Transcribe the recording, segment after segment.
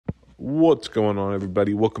What's going on,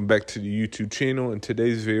 everybody? Welcome back to the YouTube channel. In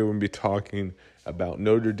today's video, we're going to be talking about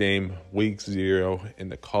Notre Dame Week 0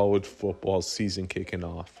 and the college football season kicking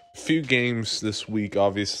off. A few games this week.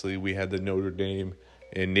 Obviously, we had the Notre Dame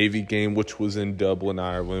and Navy game, which was in Dublin,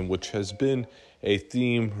 Ireland, which has been a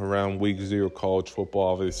theme around Week 0 college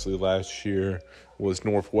football. Obviously, last year was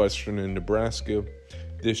Northwestern and Nebraska.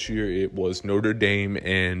 This year, it was Notre Dame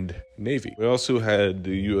and Navy. We also had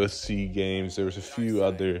the USC games. There was a few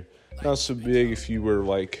other, not so big. If you were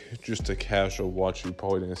like just a casual watcher, you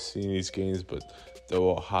probably didn't see these games, but the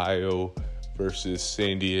Ohio versus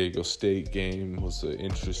San Diego State game was an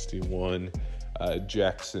interesting one.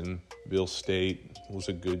 Jacksonville State was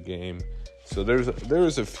a good game. So there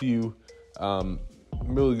was a few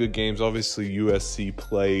really good games. Obviously, USC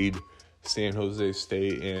played San Jose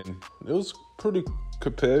State, and it was pretty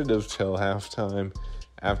competitive till halftime.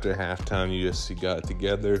 After halftime, USC got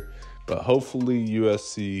together, but hopefully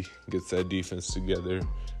USC gets that defense together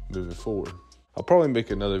moving forward. I'll probably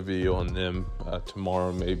make another video on them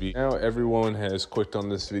tomorrow maybe. Now everyone has clicked on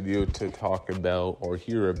this video to talk about or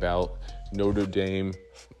hear about Notre Dame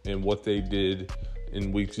and what they did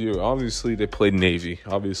in Week 0. Obviously, they played Navy.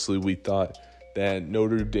 Obviously, we thought that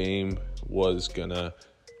Notre Dame was gonna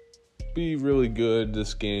be really good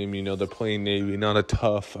this game. You know, they're playing Navy, not a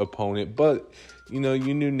tough opponent, but you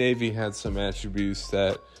knew Navy had some attributes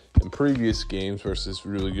that in previous games versus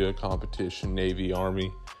really good competition, Navy,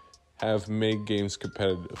 Army, have made games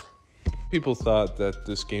competitive. People thought that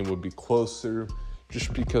this game would be closer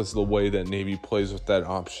just because of the way that Navy plays with that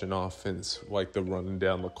option offense, like the running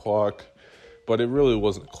down the clock, but it really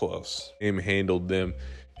wasn't close. Game handled them.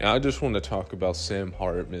 And I just want to talk about Sam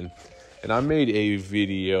Hartman. And I made a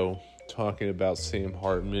video talking about Sam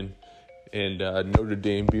Hartman and Notre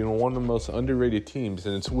Dame being one of the most underrated teams.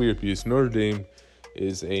 And it's weird because Notre Dame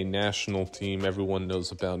is a national team. Everyone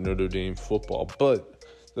knows about Notre Dame football. But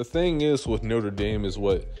the thing is with Notre Dame is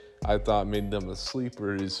what I thought made them a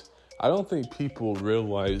sleeper is I don't think people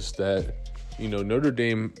realize that, Notre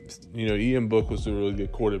Dame, Ian Book was a really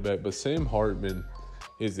good quarterback, but Sam Hartman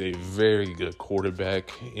is a very good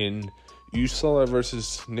quarterback. And you saw that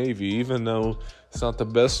versus Navy, even though it's not the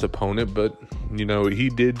best opponent, but, he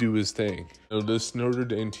did do his thing. This Notre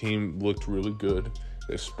Dame team looked really good.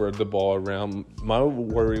 They spread the ball around. My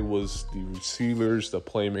worry was the receivers, the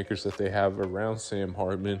playmakers that they have around Sam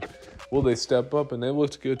Hartman. Will they step up? And they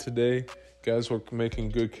looked good today. Guys were making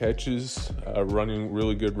good catches, running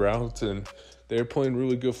really good routes, and they're playing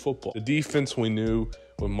really good football. The defense, we knew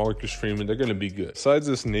with Marcus Freeman, they're going to be good. Besides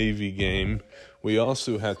this Navy game, we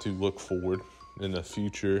also had to look forward in the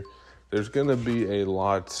future. There's going to be a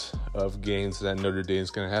lot of games that Notre Dame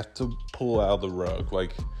is going to have to pull out of the rug.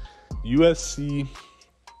 Like USC,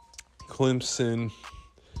 Clemson,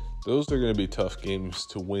 those are going to be tough games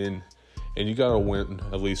to win, and you got to win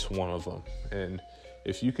at least one of them. And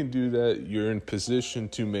if you can do that, you're in position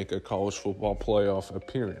to make a college football playoff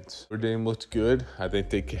appearance. Notre Dame looked good. I think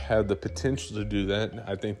they have the potential to do that.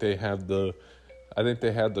 I think they have the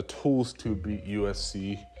tools to beat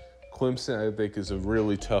USC. Clemson, I think, is a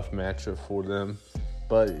really tough matchup for them,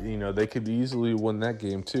 but they could easily win that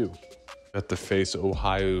game too. Have to face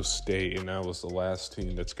Ohio State, and that was the last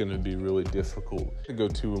team that's going to be really difficult to go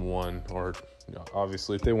 2-1, or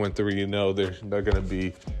obviously if they went 3-0, they're going to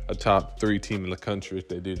be a top 3 team in the country if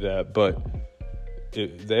they do that. But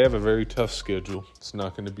they have a very tough schedule. It's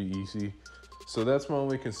not going to be easy. So that's my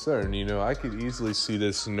only concern. I could easily see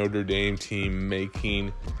this Notre Dame team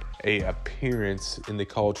making an appearance in the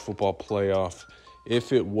college football playoff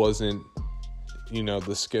if it wasn't,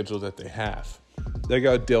 the schedule that they have. They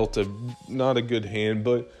got dealt not a good hand,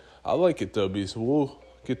 but I like it though because we'll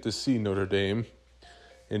get to see Notre Dame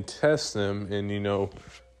and test them, and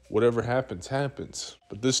whatever happens, happens.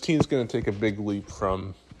 But this team's going to take a big leap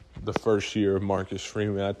from the first year of Marcus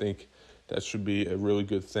Freeman. I think that should be a really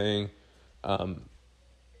good thing.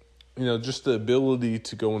 Just the ability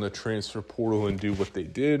to go in the transfer portal and do what they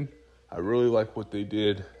did. I really like what they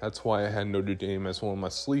did. That's why I had Notre Dame as one of my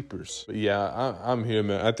sleepers. But yeah, I'm here,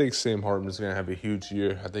 man. I think Sam Hartman's going to have a huge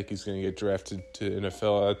year. I think he's going to get drafted to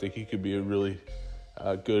NFL. I think he could be a really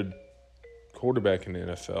good quarterback in the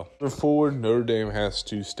NFL. Moving forward, Notre Dame has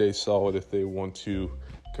to stay solid if they want to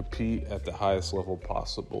compete at the highest level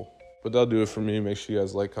possible. But that'll do it for me. Make sure you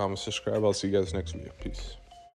guys like, comment, subscribe. I'll see you guys next video. Peace.